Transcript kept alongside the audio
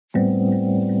Hey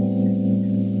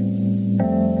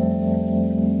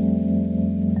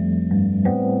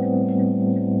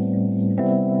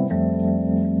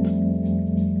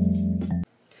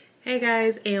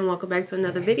guys, and welcome back to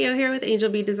another video here with Angel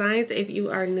B Designs. If you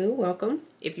are new, welcome.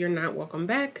 If you're not, welcome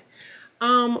back.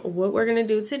 What we're gonna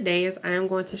do today is I am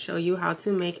going to show you how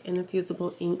to make an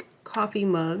infusible ink coffee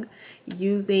mug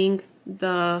using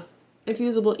the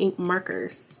infusible ink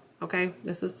markers. Okay,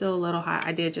 this is still a little hot.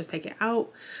 I did just take it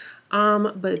out.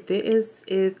 But this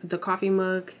is the coffee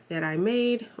mug that I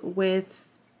made with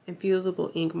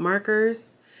infusible ink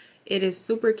markers. It is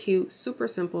super cute, super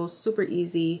simple, super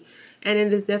easy, and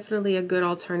it is definitely a good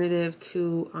alternative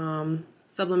to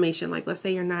sublimation. Like, let's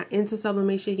say you're not into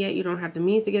sublimation yet, you don't have the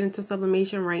means to get into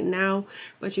sublimation right now,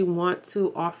 but you want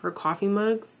to offer coffee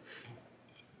mugs.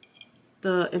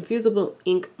 The infusible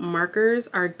ink markers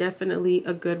are definitely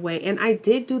a good way. And I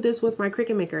did do this with my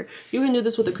Cricut Maker. You can do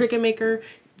this with the Cricut Maker.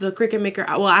 The Cricut Maker,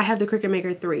 well, I have the Cricut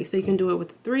Maker 3, so you can do it with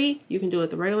the 3. You can do it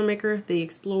with the regular Maker, the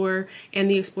Explorer,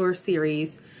 and the Explorer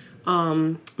series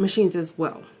machines as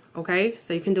well. Okay,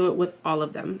 so you can do it with all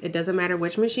of them. It doesn't matter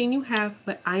which machine you have,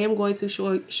 but I am going to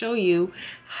show you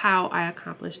how I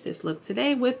accomplished this look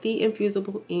today with the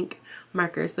infusible ink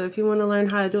marker. So if you want to learn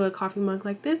how to do a coffee mug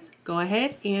like this, go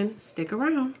ahead and stick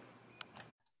around.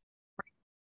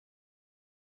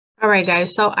 All right,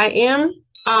 guys, so I am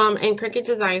in Cricut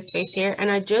Design Space here, and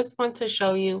I just want to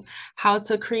show you how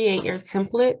to create your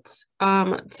template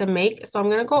to make. So I'm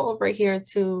going to go over here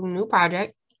to New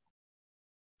Project.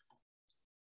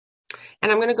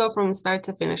 And I'm going to go from start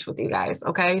to finish with you guys.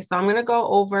 Okay, so I'm going to go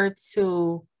over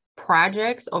to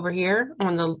projects over here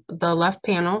on the left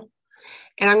panel.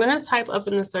 And I'm going to type up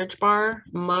in the search bar,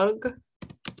 mug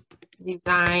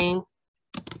design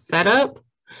setup.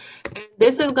 And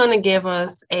this is going to give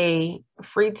us a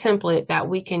free template that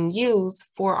we can use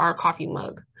for our coffee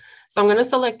mug. So I'm going to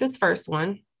select this first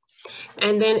one.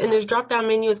 And then in this drop down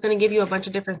menu, it's going to give you a bunch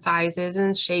of different sizes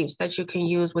and shapes that you can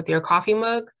use with your coffee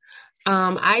mug.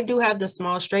 I do have the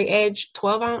small straight edge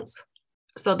 12 ounce.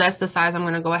 So that's the size I'm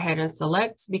going to go ahead and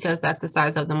select because that's the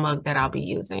size of the mug that I'll be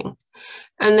using.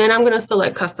 And then I'm going to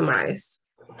select customize.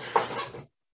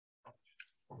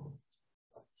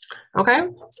 Okay,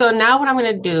 so now what I'm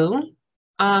going to do,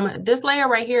 this layer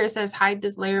right here, it says hide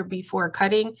this layer before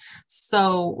cutting.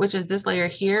 So, which is this layer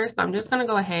here. So I'm just going to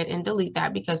go ahead and delete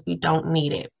that because we don't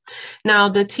need it. Now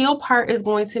the teal part is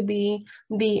going to be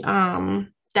the,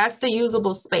 that's the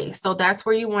usable space. So that's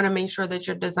where you want to make sure that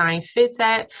your design fits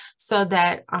at so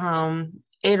that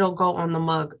it'll go on the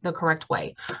mug the correct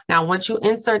way. Now, once you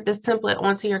insert this template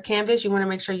onto your canvas, you want to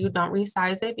make sure you don't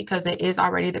resize it because it is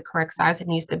already the correct size it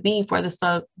needs to be for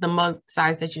the mug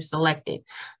size that you selected.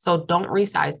 So don't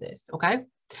resize this, okay?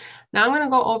 Now I'm going to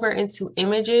go over into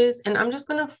images and I'm just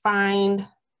going to find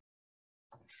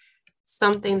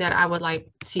something that I would like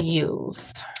to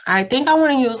use. I think I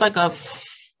want to use like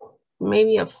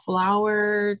maybe a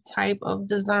flower type of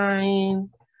design.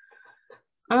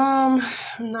 I'm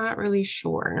not really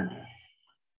sure.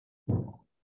 I'm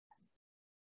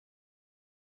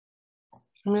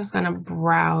just gonna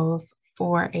browse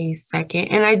for a second.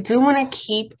 And I do want to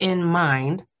keep in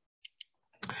mind,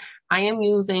 I am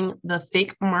using the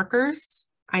thick markers.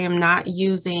 I am not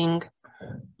using,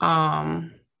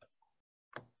 I'm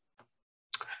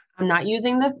not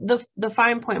using the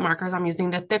fine point markers. I'm using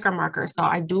the thicker markers. So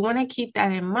I do want to keep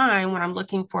that in mind when I'm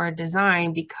looking for a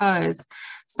design because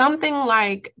something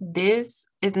like this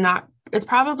is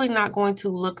probably not going to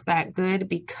look that good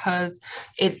because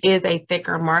it is a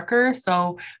thicker marker.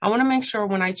 So I want to make sure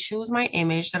when I choose my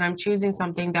image that I'm choosing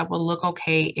something that will look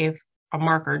okay if a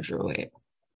marker drew it.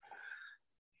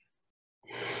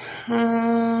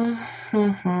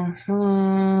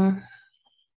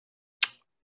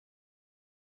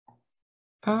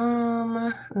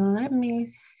 Let me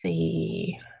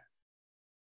see.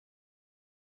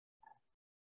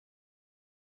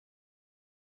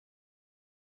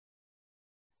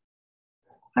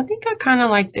 I think I kind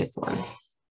of like this one.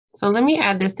 So let me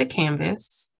add this to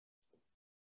Canvas.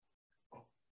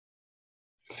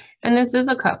 And this is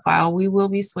a cut file. We will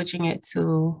be switching it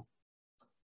to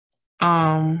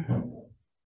a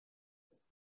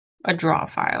draw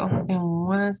file in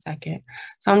 1 second.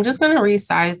 So I'm just going to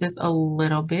resize this a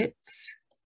little bit.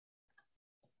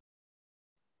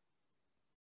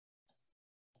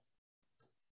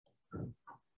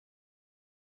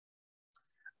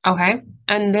 Okay,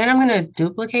 and then I'm going to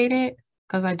duplicate it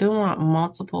because I do want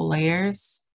multiple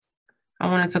layers. I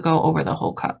want it to go over the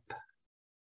whole cup.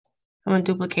 I'm going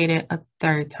to duplicate it a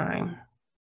 3rd time.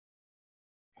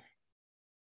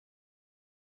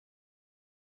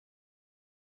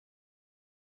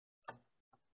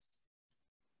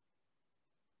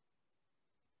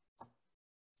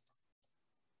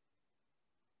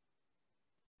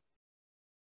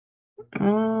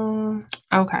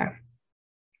 Okay.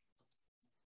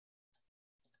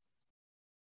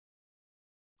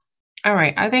 All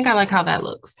right, I think I like how that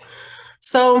looks.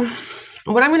 So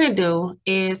what I'm going to do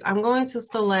is I'm going to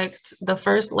select the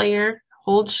first layer,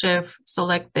 hold shift,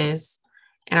 select this,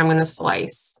 and I'm going to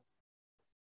slice.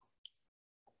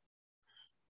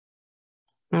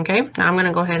 Okay, now I'm going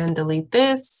to go ahead and delete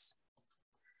this.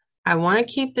 I want to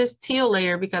keep this teal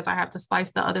layer because I have to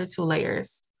slice the other two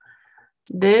layers.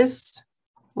 This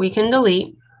we can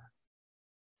delete,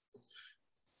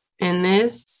 and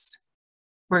this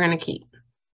we're going to keep.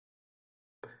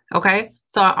 Okay,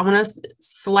 so I'm going to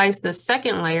slice the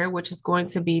second layer, which is going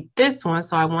to be this one.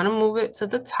 So I want to move it to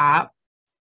the top,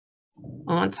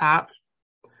 on top.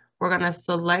 We're going to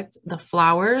select the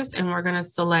flowers, and we're going to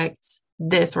select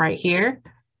this right here,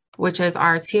 which is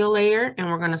our teal layer, and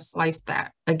we're going to slice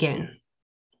that again.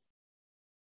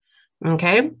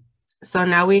 Okay, so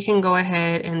now we can go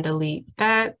ahead and delete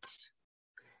that.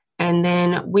 And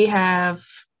then we have,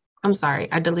 I'm sorry,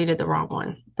 I deleted the wrong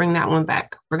one. Bring that one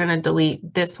back. We're going to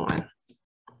delete this one.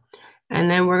 And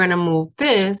then we're going to move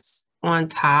this on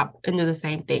top and do the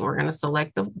same thing. We're going to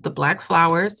select the black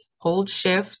flowers, hold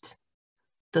shift,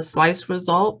 the slice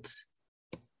result,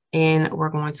 and we're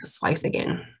going to slice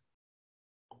again.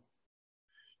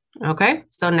 Okay,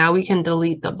 so now we can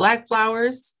delete the black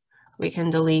flowers. We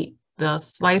can delete the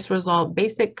slice result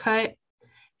basic cut.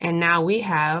 And now we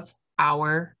have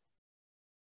our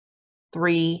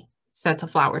 3 sets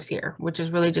of flowers here, which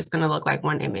is really just going to look like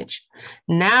one image.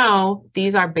 Now,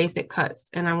 these are basic cuts,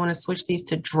 and I want to switch these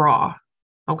to draw.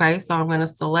 Okay, so I'm going to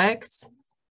select,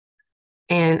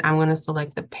 and I'm going to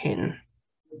select the pen.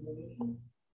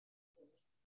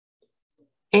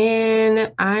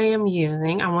 And I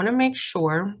want to make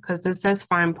sure, because this says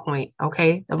fine point,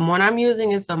 okay? The one I'm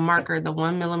using is the marker, the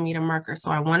 1mm marker. So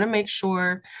I want to make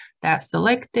sure that's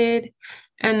selected.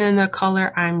 And then the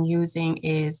color I'm using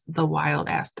is the Wild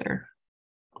Aster.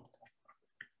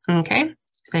 Okay,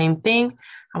 same thing.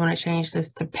 I want to change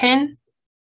this to pen.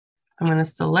 I'm going to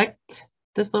select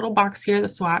this little box here, the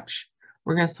swatch.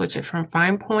 We're going to switch it from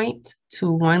fine point to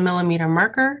 1mm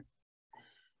marker.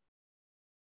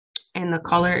 And the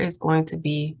color is going to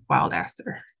be Wild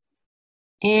Aster.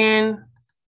 And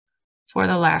for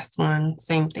the last one,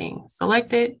 same thing.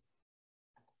 Select it,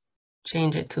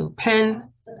 change it to pen,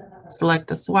 select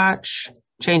the swatch,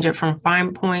 change it from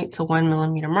fine point to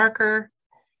 1mm marker,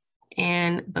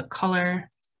 and the color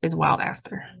is Wild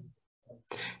Aster.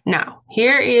 Now,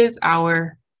 here is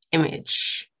our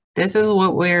image. This is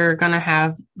what we're gonna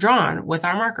have drawn with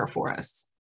our marker for us,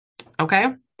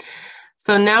 okay?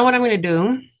 So now what I'm gonna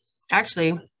do,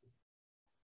 actually,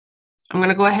 I'm going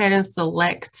to go ahead and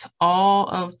select all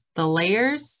of the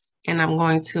layers, and I'm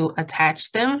going to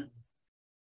attach them.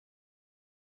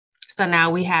 So now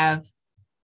we have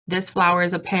this flower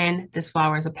is a pen, this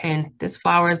flower is a pen, this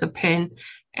flower is a pen,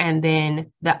 and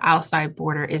then the outside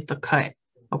border is the cut.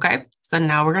 Okay, so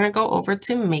now we're going to go over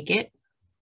to make it.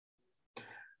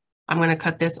 I'm going to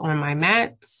cut this on my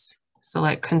mat,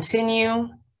 select continue.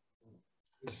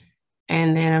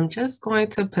 And then I'm just going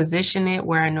to position it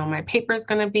where I know my paper is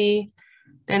going to be.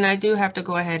 Then I do have to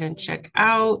go ahead and check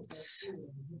out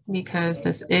because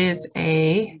this is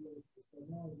a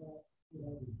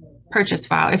purchase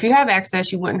file. If you have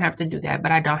access, you wouldn't have to do that,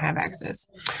 but I don't have access.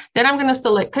 Then I'm going to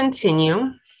select continue.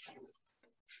 And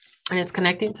it's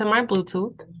connecting to my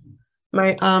Bluetooth,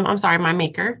 my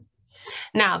maker.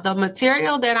 Now, the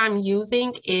material that I'm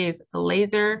using is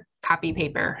laser copy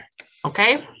paper,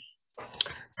 okay?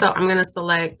 So I'm going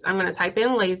to type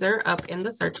in laser up in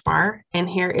the search bar, and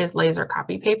here is laser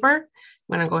copy paper.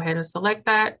 I'm going to go ahead and select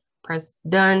that, press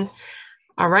done.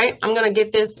 All right, I'm going to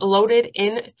get this loaded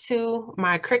into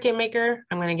my Cricut maker.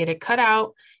 I'm going to get it cut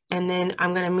out, and then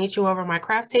I'm going to meet you over my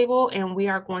craft table, and we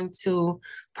are going to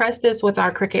press this with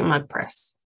our Cricut mug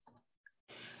press.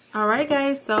 All right,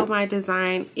 guys, so my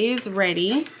design is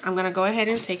ready. I'm going to go ahead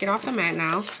and take it off the mat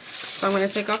now. So I'm going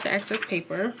to take off the excess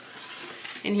paper.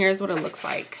 And here's what it looks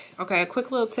like. Okay, a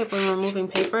quick little tip when removing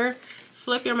paper,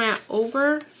 flip your mat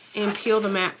over and peel the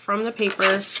mat from the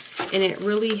paper, and it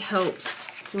really helps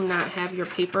to not have your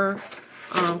paper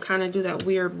kind of do that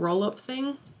weird roll-up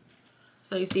thing.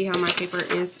 So you see how my paper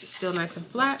is still nice and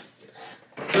flat.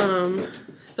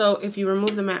 So if you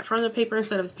remove the mat from the paper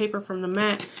instead of the paper from the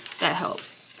mat, that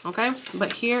helps, okay?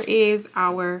 But here is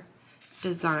our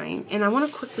design, and I want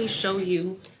to quickly show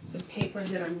you the paper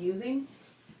that I'm using.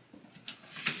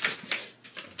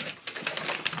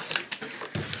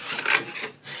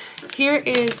 here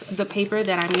is the paper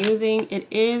that I'm using. It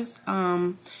is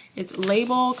it's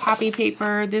label copy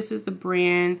paper. This is the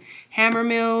brand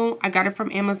Hammermill. I got it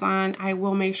from Amazon. I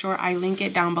will make sure I link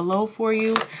it down below for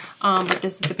you. But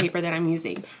this is the paper that I'm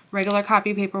using. Regular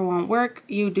copy paper won't work.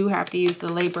 You do have to use the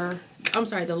laser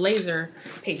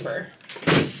paper.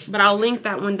 But I'll link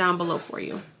that one down below for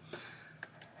you.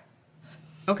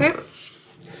 Okay.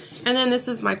 And then this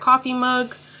is my coffee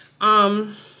mug.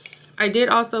 I did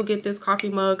also get this coffee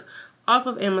mug off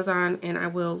of Amazon, and I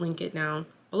will link it down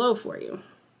below for you.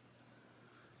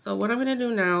 So what I'm going to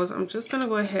do now is I'm just going to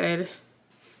go ahead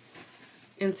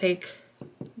and take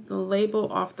the label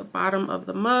off the bottom of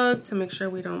the mug to make sure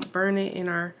we don't burn it in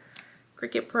our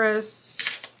Cricut press.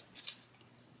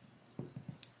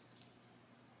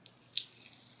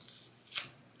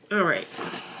 All right.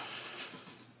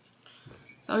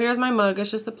 So here's my mug.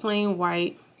 It's just a plain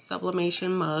white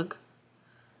sublimation mug.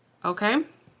 Okay.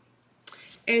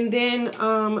 And then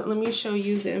let me show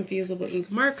you the Infusible Ink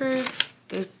Markers.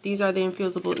 These are the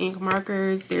Infusible Ink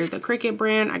Markers. They're the Cricut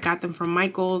brand. I got them from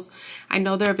Michael's. I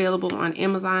know they're available on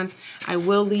Amazon. I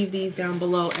will leave these down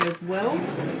below as well.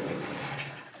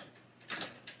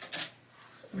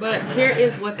 But here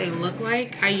is what they look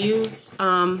like. I used,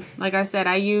 like I said,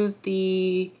 I used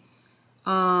the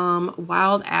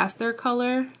Wild Aster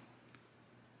color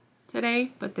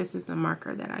today, but this is the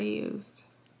marker that I used.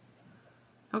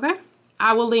 Okay,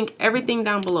 I will link everything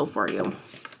down below for you.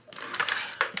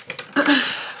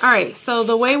 All right, so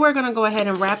the way we're gonna go ahead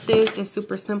and wrap this is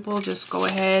super simple. Just go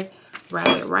ahead, wrap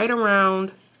it right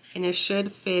around, and it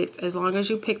should fit as long as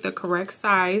you pick the correct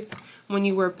size when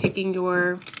you were picking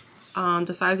your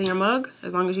the size of your mug.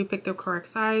 As long as you pick the correct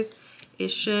size, it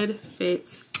should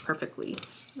fit perfectly.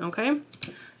 Okay,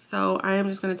 so I am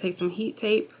just gonna take some heat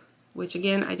tape, which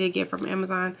again I did get from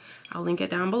Amazon. I'll link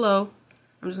it down below.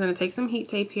 I'm just going to take some heat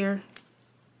tape here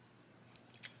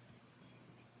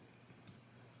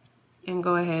and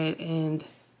go ahead and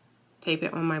tape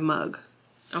it on my mug.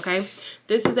 Okay,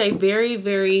 this is a very,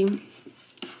 very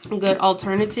good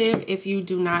alternative if you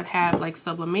do not have like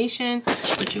sublimation,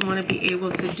 but you want to be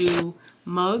able to do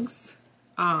mugs.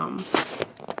 You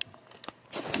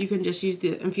can just use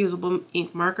the Infusible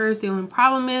Ink Markers. The only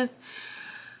problem is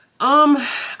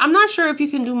I'm not sure if you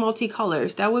can do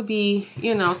multicolors. That would be,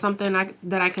 you know, something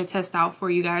that I could test out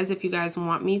for you guys if you guys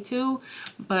want me to.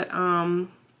 But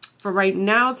for right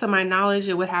now, to my knowledge,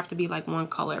 it would have to be like one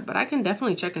color. But I can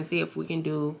definitely check and see if we can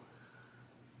do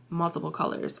multiple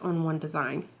colors on one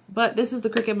design. But this is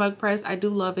the Cricut mug press. I do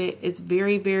love it. It's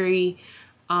very, very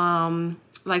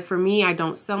like for me, I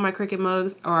don't sell my Cricut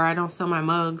mugs, or I don't sell my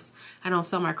mugs. I don't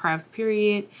sell my crafts,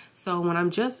 period. So when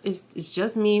I'm just, it's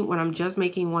just me, when I'm just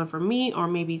making one for me, or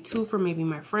maybe two for maybe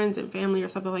my friends and family or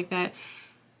something like that,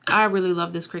 I really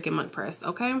love this Cricut mug press.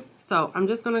 Okay, so I'm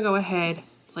just gonna go ahead,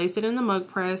 place it in the mug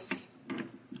press.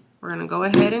 We're gonna go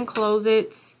ahead and close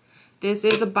it. This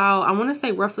is about, I wanna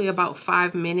say roughly about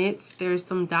 5 minutes. There's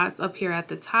some dots up here at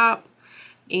the top.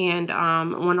 And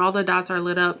when all the dots are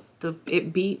lit up,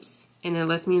 it beeps and it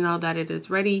lets me know that it is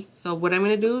ready. So what I'm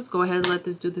going to do is go ahead and let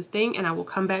this do this thing, and I will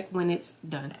come back when it's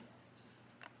done.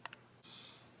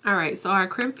 All right, so our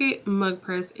Cricut mug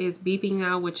press is beeping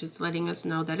now, which is letting us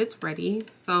know that it's ready.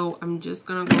 So I'm just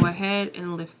going to go ahead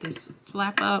and lift this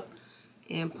flap up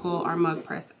and pull our mug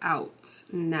press out.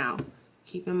 Now,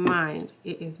 keep in mind,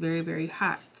 it is very, very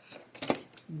hot.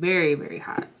 Very, very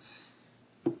hot.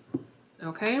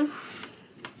 Okay.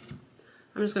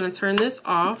 I'm just going to turn this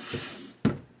off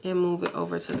and move it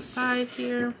over to the side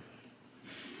here.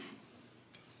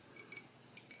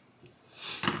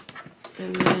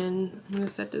 And then I'm going to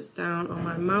set this down on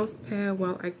my mouse pad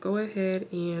while I go ahead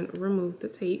and remove the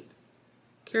tape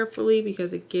carefully,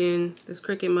 because again, this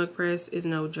Cricut mug press is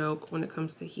no joke when it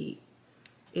comes to heat.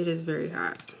 It is very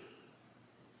hot.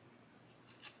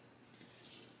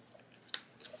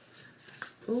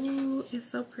 Ooh,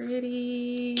 it's so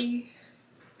pretty.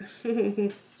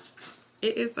 It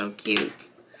is so cute.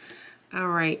 All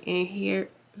right, and here,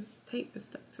 this tape is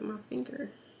stuck to my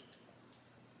finger.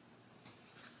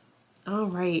 All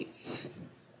right,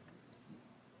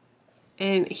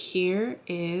 and here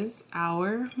is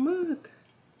our mug.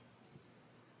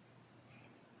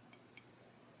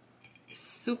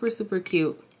 Super, super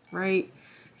cute, right?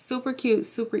 Super cute,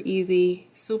 super easy,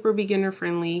 super beginner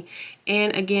friendly.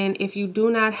 And again, if you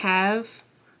do not have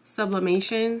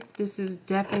sublimation, this is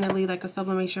definitely like a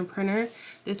sublimation printer.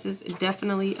 This is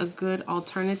definitely a good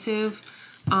alternative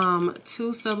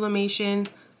to sublimation.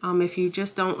 If you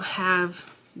just don't have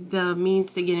the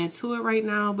means to get into it right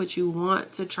now, but you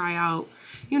want to try out,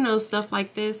 you know, stuff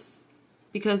like this,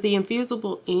 because the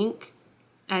infusible ink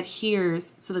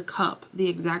adheres to the cup the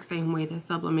exact same way that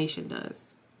sublimation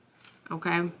does.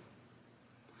 Okay,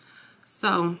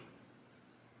 so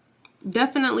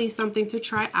definitely something to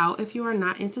try out if you are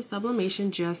not into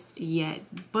sublimation just yet.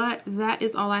 But that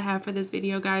is all I have for this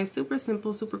video, guys. Super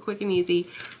simple, super quick and easy,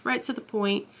 right to the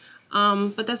point.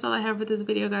 But that's all I have for this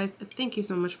video, guys. Thank you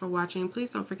so much for watching. Please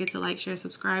don't forget to like, share,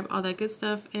 subscribe, all that good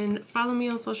stuff, and follow me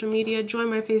on social media. Join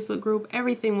my Facebook group.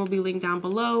 Everything will be linked down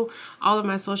below, all of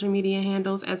my social media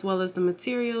handles, as well as the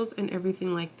materials and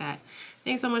everything like that.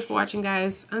 Thanks so much for watching,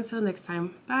 guys. Until next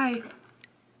time, bye.